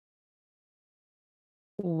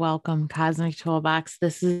Welcome, Cosmic Toolbox.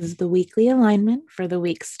 This is the weekly alignment for the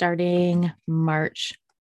week starting March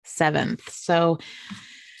 7th. So,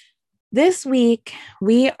 this week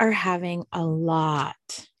we are having a lot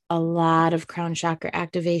of crown chakra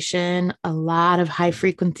activation, a lot of high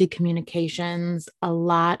frequency communications, a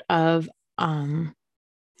lot of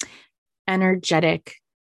energetic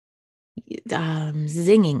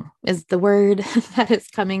zinging is the word that is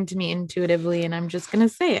coming to me intuitively, and I'm just going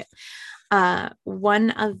to say it.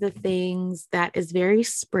 One of the things that is very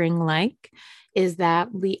spring like is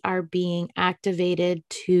that we are being activated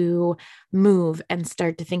to move and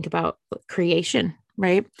start to think about creation,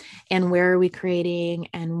 right? And where are we creating,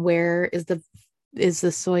 and where is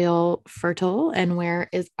the soil fertile, and where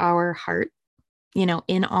is our heart,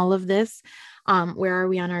 in all of this? Where are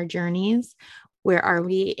we on our journeys? Where are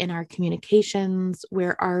we in our communications?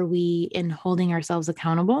 Where are we in holding ourselves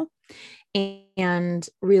accountable? And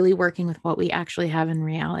really working with what we actually have in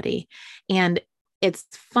reality. And it's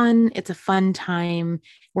fun. It's a fun time.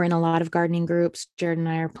 We're in a lot of gardening groups. Jared and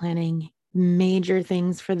I are planning major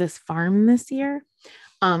things for this farm this year,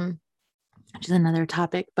 which is another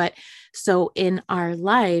topic. But so in our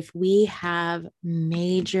life, we have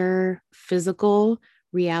major physical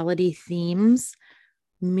reality themes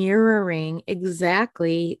mirroring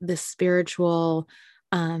exactly the spiritual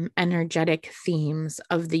energetic themes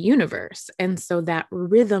of the universe. And so that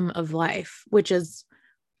rhythm of life,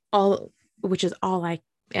 all which is all I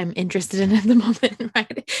am interested in at the moment,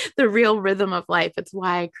 right? The real rhythm of life. It's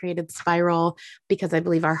why I created Spiral, because I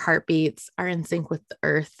believe our heartbeats are in sync with the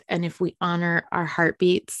earth. And if we honor our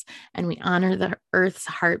heartbeats and we honor the earth's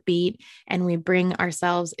heartbeat and we bring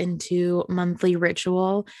ourselves into monthly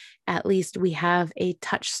ritual, at least we have a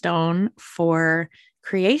touchstone for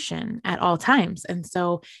creation at all times. And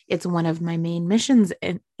so it's one of my main missions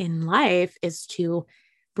in life is to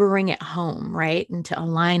bring it home, right? And to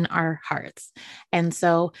align our hearts. And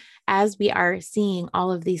so as we are seeing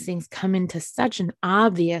all of these things come into such an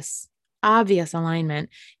obvious alignment,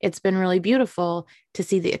 it's been really beautiful to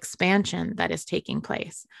see the expansion that is taking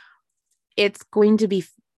place. It's going to be,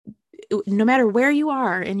 no matter where you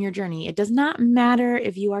are in your journey, it does not matter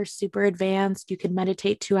if you are super advanced. You could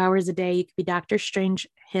meditate 2 hours a day. You could be Dr. Strange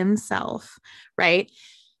himself, right?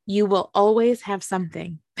 You will always have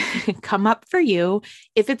something come up for you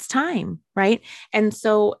if it's time, right? And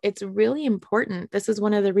so it's really important. This is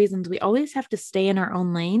one of the reasons we always have to stay in our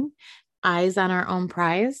own lane, eyes on our own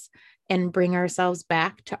prize, and bring ourselves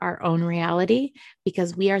back to our own reality,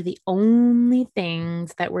 because we are the only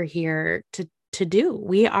things that we're here to do.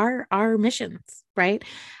 We are our missions, right?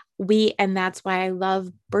 And that's why I love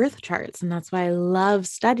birth charts, and that's why I love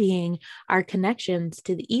studying our connections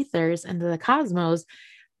to the ethers and to the cosmos,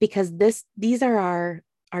 because these are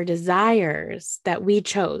our desires that we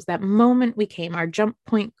chose, that moment we came, our jump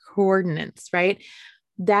point coordinates, right?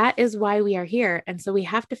 That is why we are here. And so we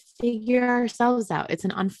have to figure ourselves out. It's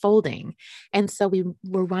an unfolding. And so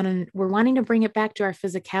we're wanting to bring it back to our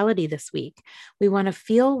physicality this week. We want to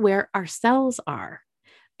feel where our cells are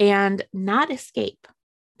and not escape.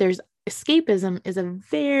 There's Escapism is a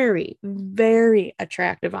very, very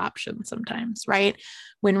attractive option sometimes, right?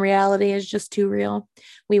 When reality is just too real,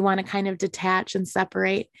 we want to kind of detach and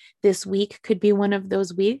separate. This week could be one of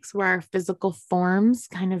those weeks where our physical forms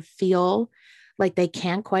kind of feel like they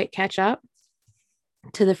can't quite catch up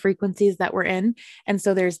to the frequencies that we're in. And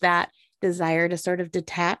so there's that desire to sort of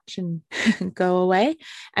detach and go away.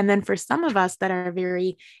 And then for some of us that are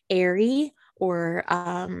very airy or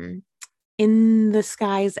in the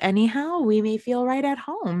skies anyhow, we may feel right at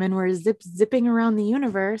home and we're zipping around the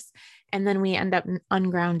universe, and then we end up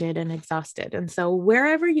ungrounded and exhausted. And so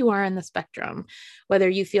wherever you are in the spectrum, whether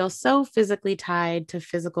you feel so physically tied to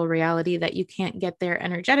physical reality that you can't get there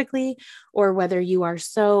energetically, or whether you are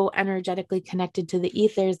so energetically connected to the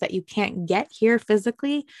ethers that you can't get here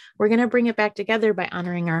physically, we're going to bring it back together by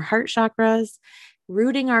honoring our heart chakras,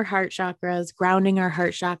 rooting our heart chakras, grounding our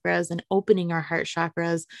heart chakras, and opening our heart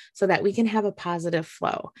chakras so that we can have a positive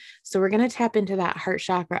flow. So we're going to tap into that heart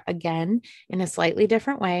chakra again in a slightly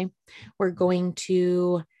different way. We're going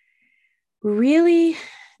to really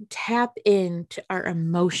tap into our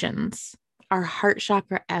emotions, our heart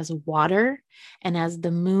chakra as water, and as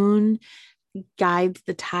the moon guides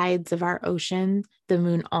the tides of our ocean, the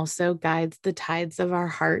moon also guides the tides of our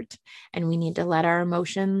heart. And we need to let our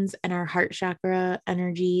emotions and our heart chakra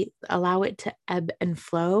energy allow it to ebb and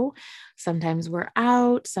flow. Sometimes we're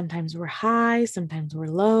out, sometimes we're high, sometimes we're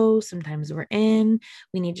low, sometimes we're in.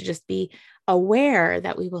 We need to just be aware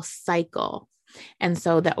that we will cycle. And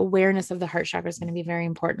so the awareness of the heart chakra is going to be very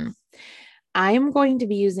important. I am going to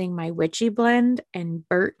be using my witchy blend and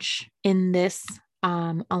birch in this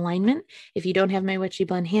alignment. If you don't have my witchy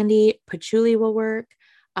blend handy, patchouli will work.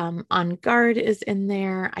 On Guard is in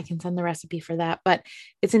there. I can send the recipe for that, but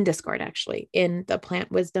it's in Discord actually. In the Plant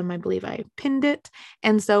Wisdom, I believe I pinned it.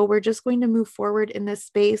 And so we're just going to move forward in this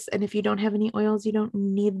space. And if you don't have any oils, you don't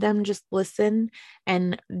need them. Just listen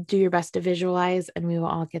and do your best to visualize, and we will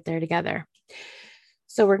all get there together.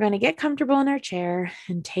 So we're going to get comfortable in our chair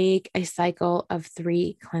and take a cycle of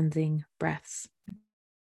 3 cleansing breaths.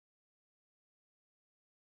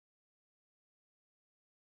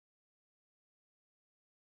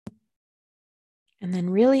 And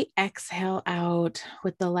then really exhale out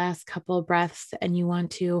with the last couple of breaths. And you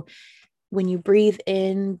want to, when you breathe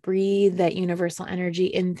in, breathe that universal energy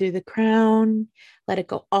in through the crown. Let it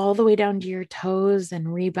go all the way down to your toes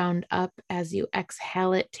and rebound up as you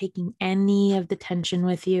exhale it, taking any of the tension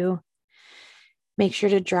with you. Make sure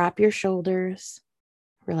to drop your shoulders,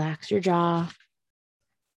 relax your jaw.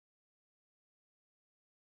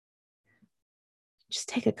 Just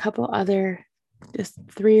take a couple other, just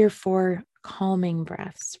 3 or 4 calming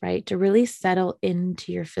breaths, right? To really settle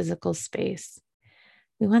into your physical space.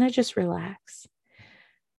 We want to just relax.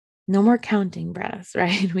 No more counting breaths,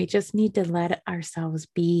 right? We just need to let ourselves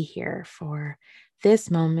be here for this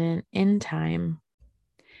moment in time.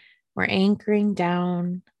 We're anchoring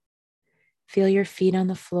down. Feel your feet on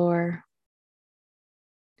the floor.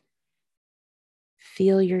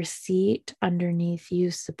 Feel your seat underneath you,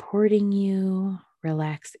 supporting you.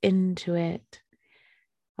 Relax into it.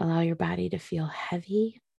 Allow your body to feel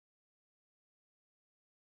heavy.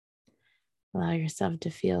 Allow yourself to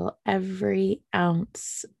feel every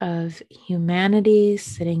ounce of humanity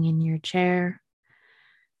sitting in your chair.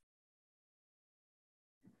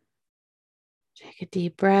 Take a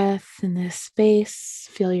deep breath in this space.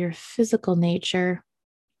 Feel your physical nature.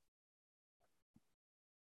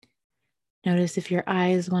 Notice if your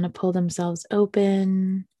eyes want to pull themselves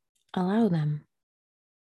open, allow them.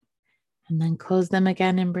 And then close them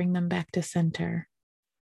again and bring them back to center.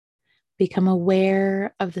 Become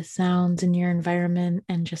aware of the sounds in your environment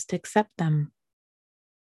and just accept them.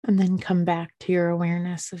 And then come back to your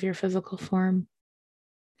awareness of your physical form.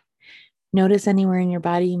 Notice anywhere in your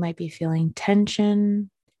body you might be feeling tension.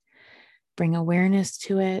 Bring awareness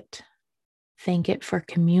to it. Thank it for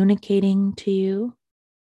communicating to you.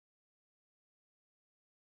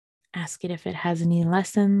 Ask it if it has any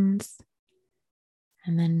lessons.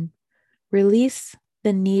 And then release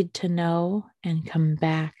the need to know and come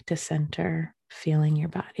back to center, feeling your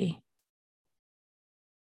body.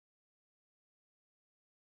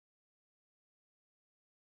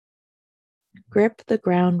 Grip the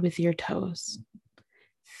ground with your toes.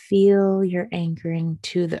 Feel your anchoring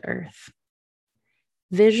to the earth.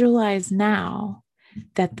 Visualize now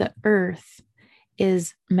that the earth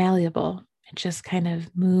is malleable. It just kind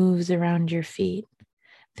of moves around your feet.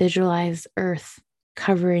 Visualize earth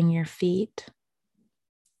covering your feet.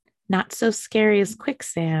 Not so scary as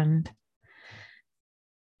quicksand,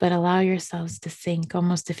 but allow yourselves to sink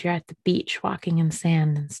almost if you're at the beach walking in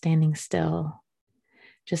sand and standing still.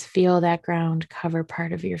 Just feel that ground cover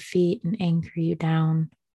part of your feet and anchor you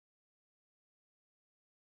down.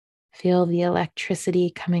 Feel the electricity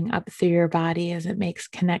coming up through your body as it makes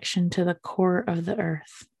connection to the core of the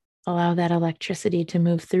earth. Allow that electricity to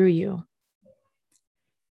move through you.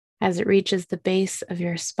 As it reaches the base of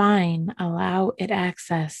your spine, allow it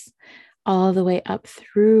access all the way up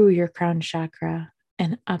through your crown chakra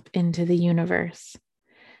and up into the universe.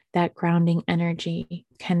 That grounding energy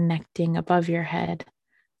connecting above your head,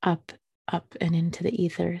 up, and into the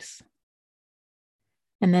ethers.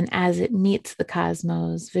 And then as it meets the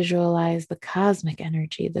cosmos, visualize the cosmic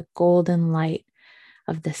energy, the golden light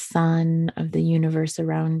of the sun, of the universe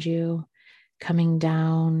around you, coming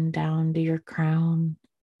down to your crown,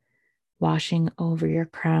 washing over your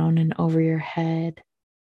crown and over your head,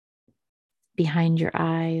 behind your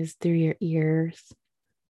eyes, through your ears,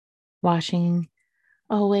 washing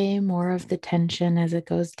away more of the tension as it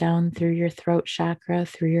goes down through your throat chakra,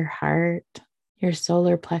 through your heart, your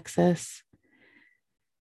solar plexus.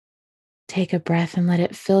 Take a breath and let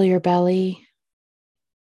it fill your belly.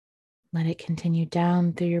 Let it continue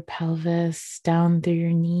down through your pelvis, down through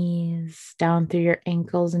your knees, down through your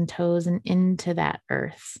ankles and toes, and into that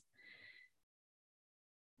earth.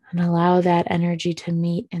 And allow that energy to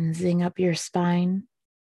meet and zing up your spine.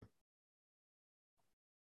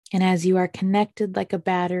 And as you are connected like a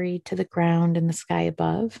battery to the ground and the sky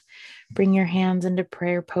above, bring your hands into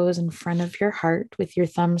prayer pose in front of your heart with your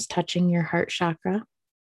thumbs touching your heart chakra.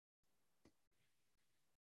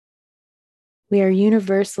 We are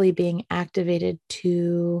universally being activated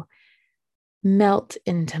to melt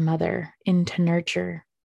into mother, into nurture,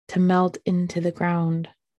 to melt into the ground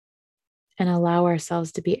and allow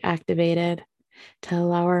ourselves to be activated, to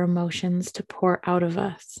allow our emotions to pour out of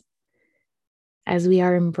us. As we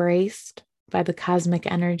are embraced by the cosmic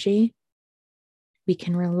energy, we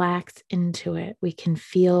can relax into it. We can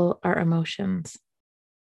feel our emotions.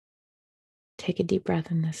 Take a deep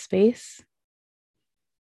breath in this space.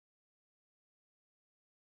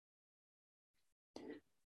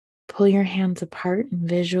 Pull your hands apart and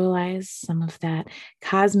visualize some of that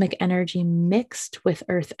cosmic energy mixed with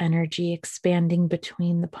earth energy expanding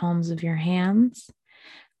between the palms of your hands.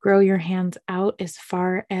 Grow your hands out as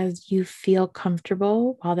far as you feel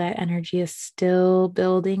comfortable while that energy is still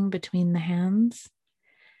building between the hands.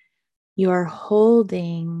 You are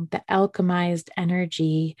holding the alchemized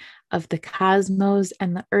energy of the cosmos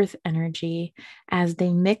and the earth energy as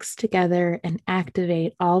they mix together and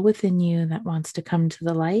activate all within you that wants to come to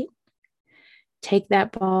the light. Take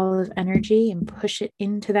that ball of energy and push it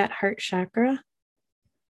into that heart chakra.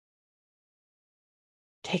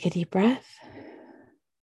 Take a deep breath.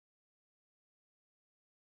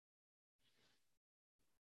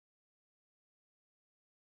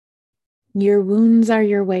 Your wounds are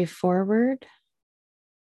your way forward,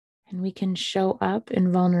 and we can show up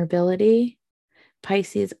in vulnerability.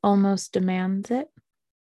 Pisces almost demands it.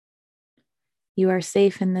 You are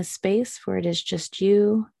safe in this space where it is just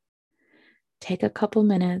you. Take a couple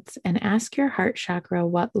minutes and ask your heart chakra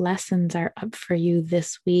what lessons are up for you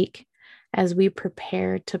this week as we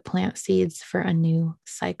prepare to plant seeds for a new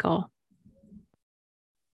cycle.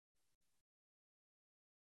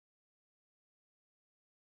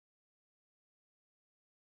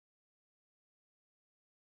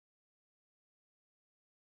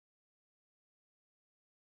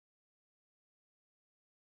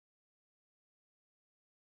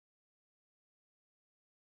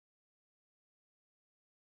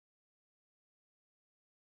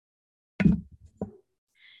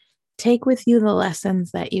 Take with you the lessons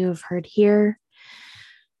that you have heard here.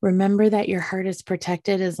 Remember that your heart is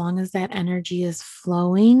protected as long as that energy is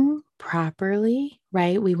flowing properly,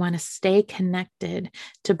 right? We want to stay connected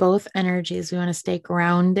to both energies. We want to stay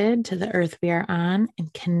grounded to the earth we are on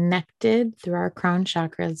and connected through our crown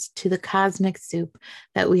chakras to the cosmic soup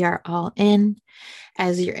that we are all in.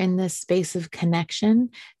 As you're in this space of connection,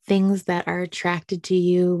 things that are attracted to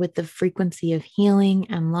you with the frequency of healing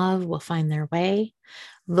and love will find their way.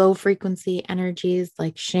 Low frequency energies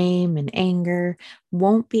like shame and anger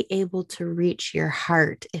won't be able to reach your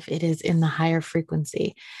heart if it is in the higher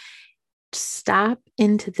frequency. Stop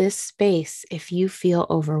into this space if you feel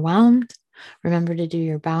overwhelmed. Remember to do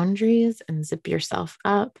your boundaries and zip yourself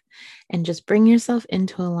up and just bring yourself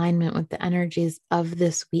into alignment with the energies of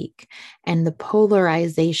this week and the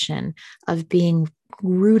polarization of being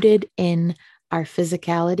rooted in our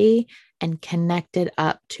physicality and connected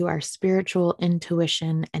up to our spiritual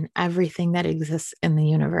intuition and everything that exists in the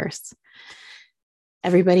universe.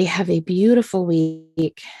 Everybody have a beautiful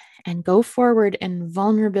week and go forward in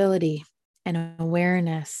vulnerability and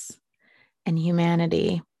awareness and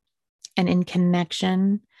humanity and in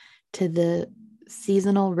connection to the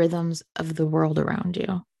seasonal rhythms of the world around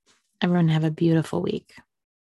you. Everyone have a beautiful week.